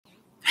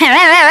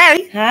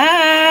Hi.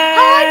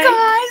 Hi,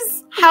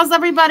 guys. How's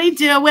everybody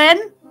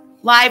doing?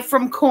 Live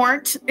from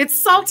Court. It's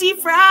Salty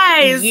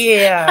Fries.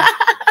 Yeah.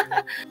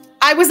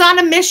 I was on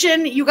a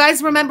mission. You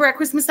guys remember at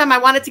Christmas time, I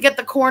wanted to get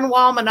the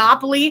Cornwall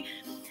Monopoly.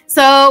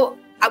 So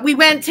we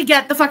went to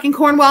get the fucking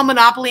Cornwall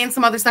Monopoly and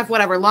some other stuff,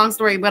 whatever. Long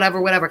story,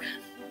 whatever.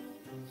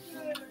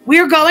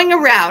 We're going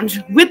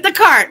around with the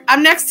cart.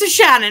 I'm next to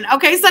Shannon.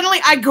 Okay, suddenly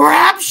I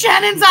grab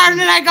Shannon's arm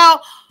and I go,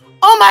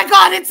 oh my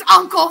God, it's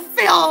Uncle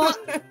Phil.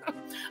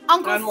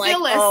 Uncle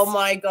Phyllis. Like, oh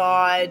my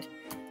God.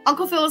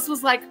 Uncle Phyllis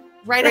was like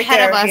right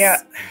ahead of us. Yeah.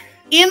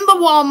 In the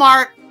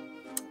Walmart,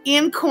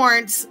 in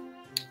Court.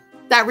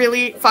 That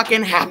really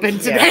fucking happened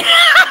today.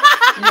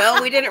 Yeah. No,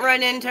 we didn't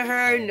run into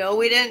her. No,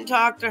 we didn't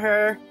talk to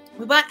her.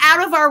 We went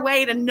out of our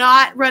way to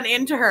not run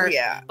into her.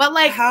 Yeah. But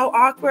like, how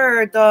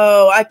awkward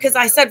though. Because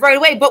I said right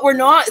away, but we're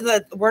not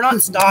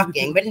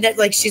stalking. But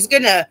like, she's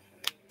gonna,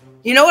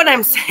 you know what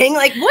I'm saying?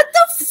 Like, what the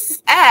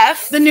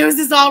F? The news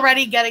is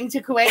already getting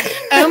to Kuwait.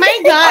 Oh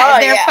my God,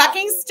 they're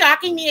fucking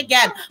stalking me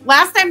again.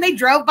 Last time they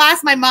drove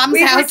past my mom's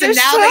house, and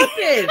now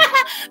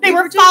they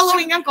were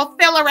following Uncle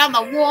Phil around the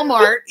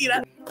Walmart. You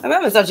know, I'm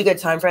having such a good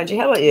time, Frenchie.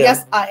 How about you?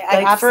 Yes,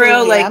 I absolutely for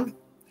real, am. Like,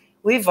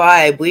 we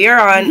vibe. We are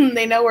on.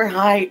 They know we're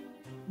high.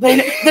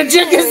 The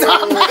jig is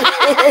up.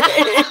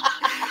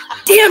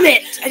 Damn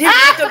it! I didn't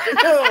have to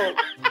know.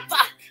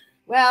 Fuck.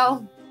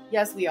 Well,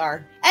 yes, we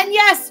are. And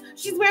yes,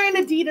 she's wearing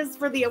Adidas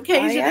for the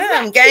occasion. I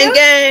am.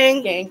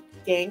 Gang.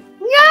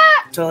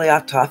 Yeah. Totally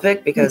off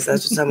topic because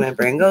that's just how my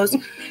brain goes.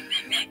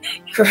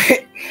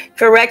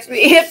 Correct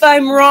me if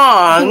I'm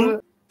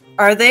wrong.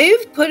 Are they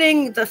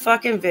putting the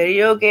fucking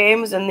video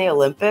games in the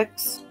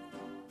Olympics?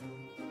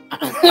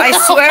 I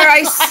swear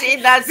I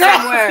seen that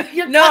somewhere.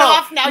 You're cut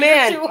off now.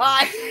 Man. You're too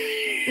high.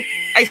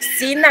 I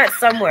seen that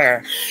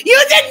somewhere.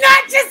 You did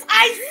not just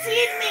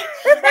seen me.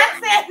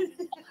 That's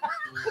it.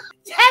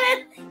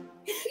 Shannon,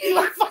 you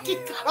are fucking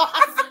cut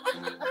off.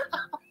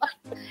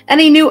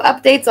 Any new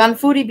updates on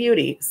Foodie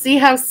Beauty? See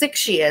how sick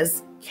she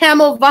is.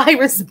 Camel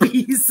virus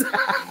bees.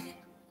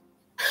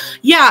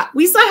 Yeah,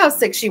 we saw how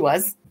sick she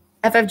was.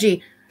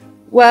 FFG.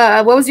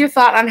 Well, what was your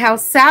thought on how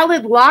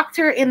Salad locked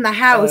her in the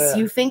house?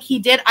 You think he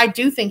did? I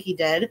do think he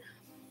did.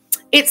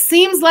 It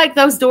seems like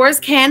those doors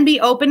can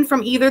be opened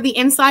from either the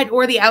inside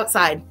or the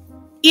outside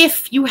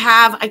if you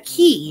have a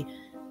key.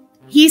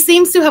 He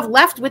seems to have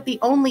left with the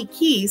only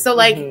key. So,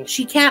 like,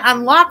 she can't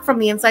unlock from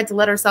the inside to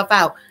let herself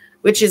out,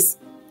 which is,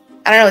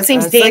 I don't know, it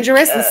seems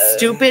dangerous and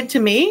stupid to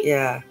me.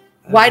 Yeah.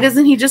 Why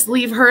doesn't he just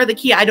leave her the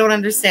key? I don't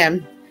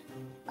understand.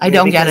 I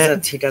don't get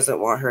it. He doesn't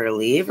want her to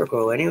leave or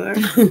go anywhere.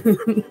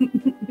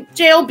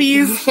 Jail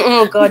bees.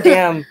 Oh,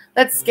 goddamn.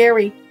 That's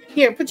scary.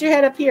 Here, put your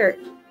head up here.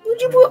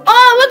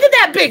 Oh, look at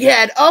that big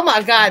head. Oh,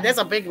 my God. That's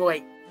a big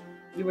boy.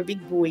 You're a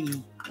big boy.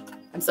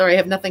 I'm sorry. I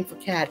have nothing for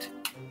cat.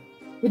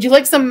 Would you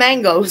like some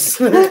mangoes?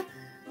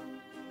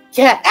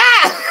 Cat.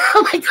 Ah!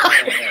 Oh, my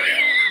God.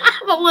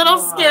 I'm a little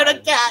scared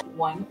of cat.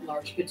 One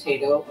large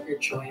potato of your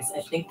choice.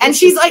 I think. And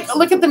she's like,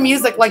 look at the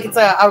music like it's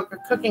a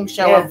cooking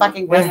show, a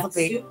fucking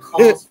recipe. Soup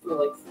calls for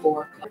like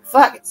 4 cups.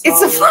 Fuck,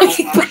 it's a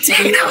fucking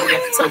potato.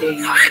 Putting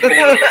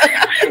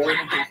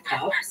 4.5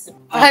 cups.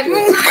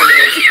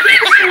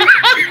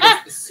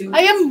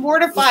 I am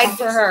mortified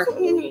for her.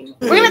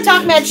 We're gonna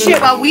talk mad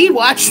shit while we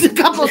watch the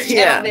couple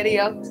channel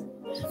video.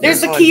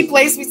 There's the key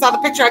place. We saw the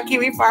picture on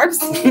Kiwi Farms.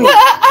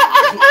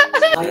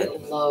 I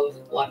love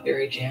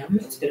blackberry jam.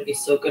 It's gonna be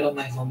so good on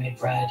my homemade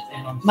bread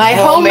and on my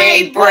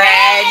homemade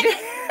bread.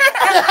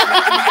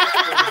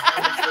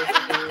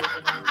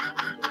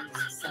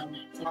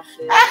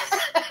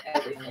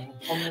 Everything.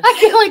 I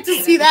can't wait to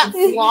see that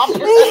flop.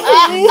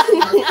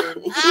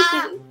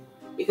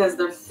 Because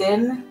they're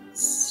thin,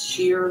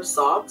 sheer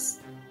socks,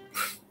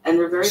 and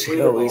they're very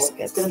breathable.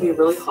 It's gonna be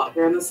really hot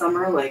here in the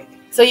summer, like.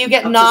 So you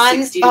get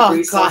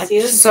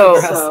Celsius.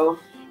 So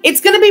it's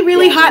going to be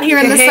really hot here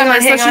in the summer,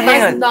 so she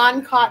buys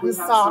non-cotton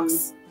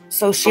socks.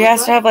 So she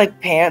has to have like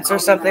pants or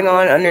something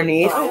on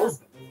underneath.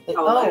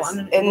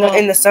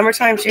 In the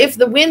summertime, if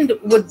the wind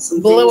would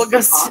blow a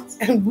gust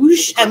and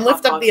whoosh and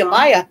lift up the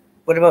abaya.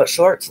 What about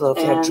shorts though? If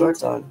you have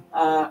shorts on?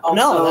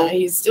 No,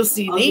 you still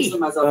see me.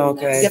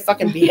 Okay. You get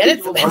fucking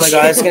beheaded for that. Oh my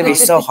God, it's gonna be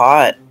so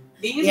hot.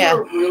 These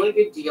are a really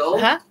good deal.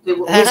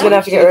 He's gonna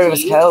have to get rid of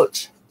his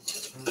couch.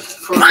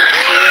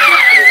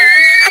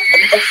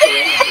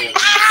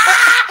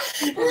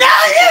 No,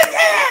 you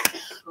didn't!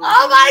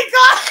 Oh my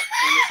God!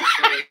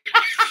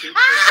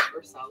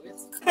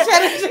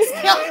 Jenna just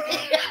killed me.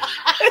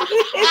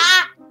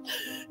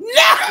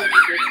 No!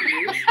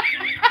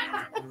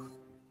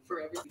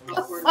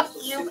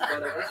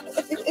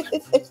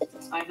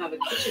 I have a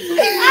kitchen.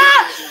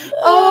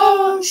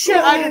 Oh shit!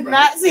 I did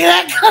not see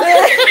that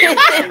coming.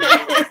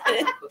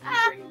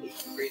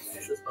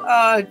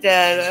 Oh,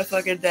 dead! I'm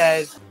fucking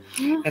dead.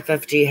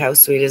 FFG, how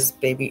sweet is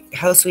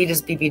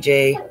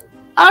BBJ?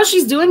 Oh,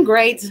 she's doing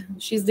great.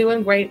 She's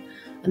doing great.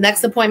 The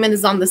next appointment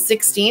is on the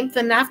 16th,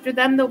 and after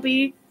then there'll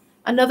be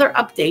another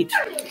update.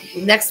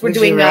 Next, we're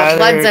doing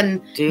bloods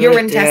and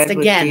urine test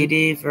again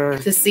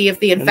to see if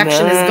the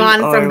infection is gone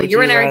from the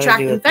urinary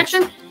tract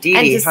infection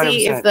and to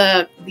see if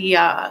the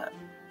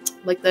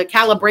like the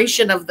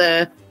calibration of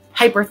the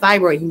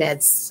hyperthyroid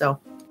meds. So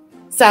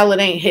salad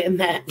ain't hitting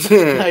that.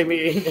 I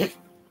mean,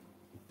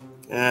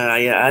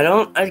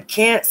 yeah, I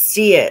can't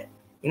see it.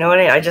 You know what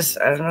I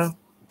don't know.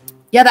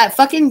 Yeah, that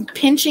fucking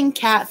pinching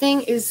cat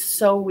thing is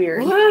so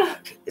weird.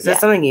 Is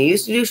that something you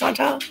used to do,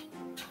 Chantal?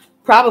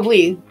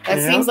 Probably. That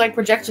seems like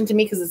projection to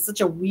me because it's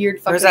such a weird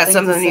fucking thing. Or is that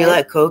something you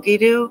let Koki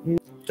do?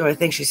 Do I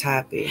think she's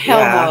happy?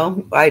 Hell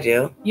no. I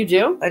do. You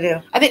do? I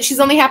do. I think she's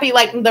only happy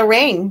like the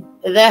ring,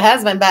 the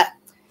husband, but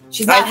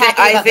she's not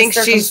happy about I think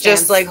the she's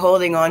just like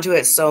holding on to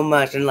it so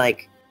much and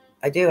like,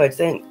 I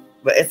think.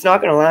 But it's not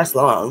going to last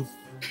long.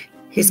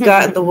 He's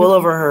got the wool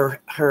over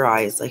her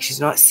eyes. Like, she's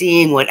not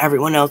seeing what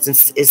everyone else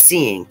is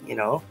seeing, you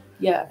know?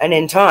 Yeah. And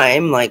in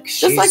time, like,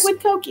 just like with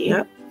Koki.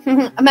 Yep.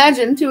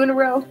 Imagine 2 in a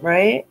row.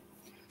 Right?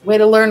 Way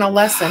to learn a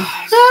lesson.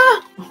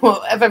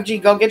 Well,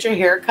 FFG, go get your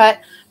hair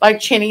cut by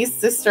Chinny's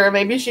sister.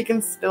 Maybe she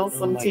can spill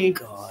some tea.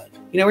 Oh, my God.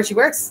 You know where she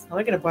works? I'll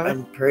make an appointment.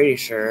 I'm pretty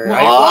sure.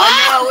 I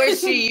know where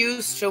she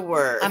used to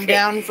work. I'm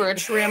down for a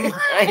trim.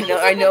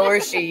 I know where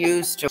she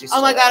used to.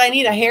 Oh my God, I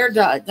need a hair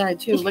dye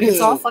too. Like,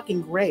 it's all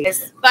fucking great.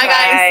 Bye,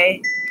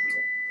 guys.